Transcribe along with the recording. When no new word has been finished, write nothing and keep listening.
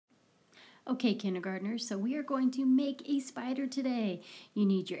Okay, kindergartners, so we are going to make a spider today. You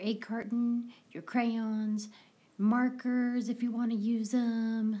need your egg carton, your crayons, markers if you want to use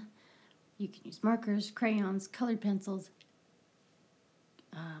them. You can use markers, crayons, colored pencils.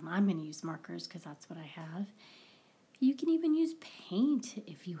 I'm going to use markers because that's what I have. You can even use paint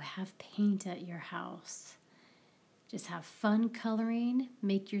if you have paint at your house. Just have fun coloring.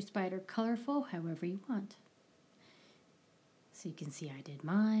 Make your spider colorful however you want. So you can see I did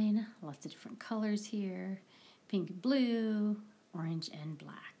mine. Lots of different colors here. Pink and blue, orange and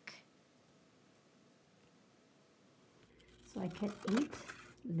black. So I cut 8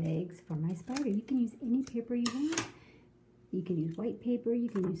 legs for my spider. You can use any paper you want. You can use white paper, you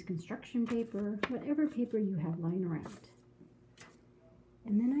can use construction paper, whatever paper you have lying around.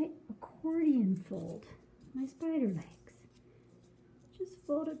 And then I accordion fold my spider legs. Just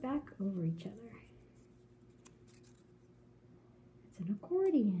fold it back over each other. It's an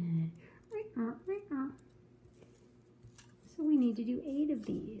accordion. So we need to do 8 of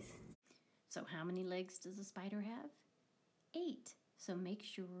these. So how many legs does a spider have? 8. So make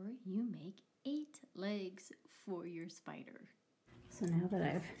sure you make 8 legs for your spider. So now that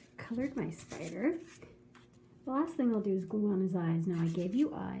I've colored my spider, the last thing I'll do is glue on his eyes. Now I gave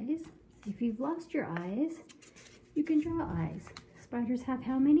you eyes. If you've lost your eyes, you can draw eyes. Spiders have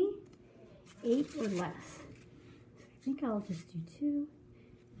how many? 8 or less. I think I'll just do 2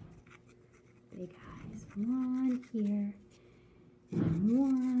 big eyes. 1 here and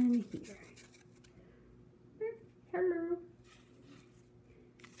 1 here. Hello.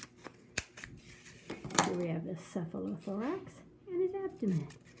 Here we have the cephalothorax and his abdomen.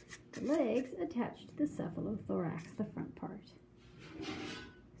 The legs attached to the cephalothorax, the front part.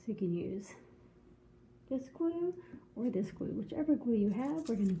 So you can use this glue or this glue, whichever glue you have.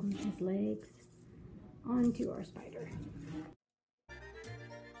 We're going to glue his legs onto our spider.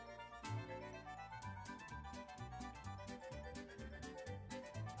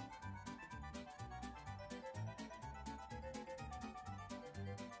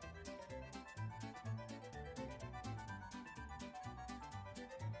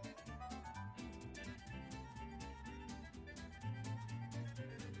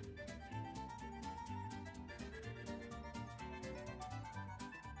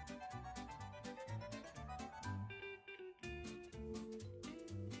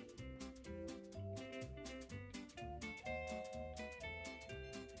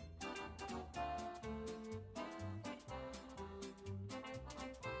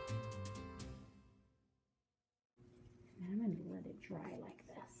 Let it dry like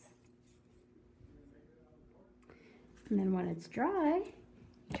this. And then when it's dry,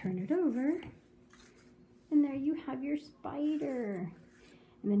 turn it over, and there you have your spider.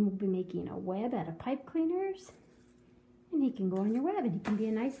 And then we'll be making a web out of pipe cleaners, and he can go on your web, and he can be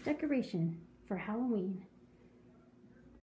a nice decoration for Halloween.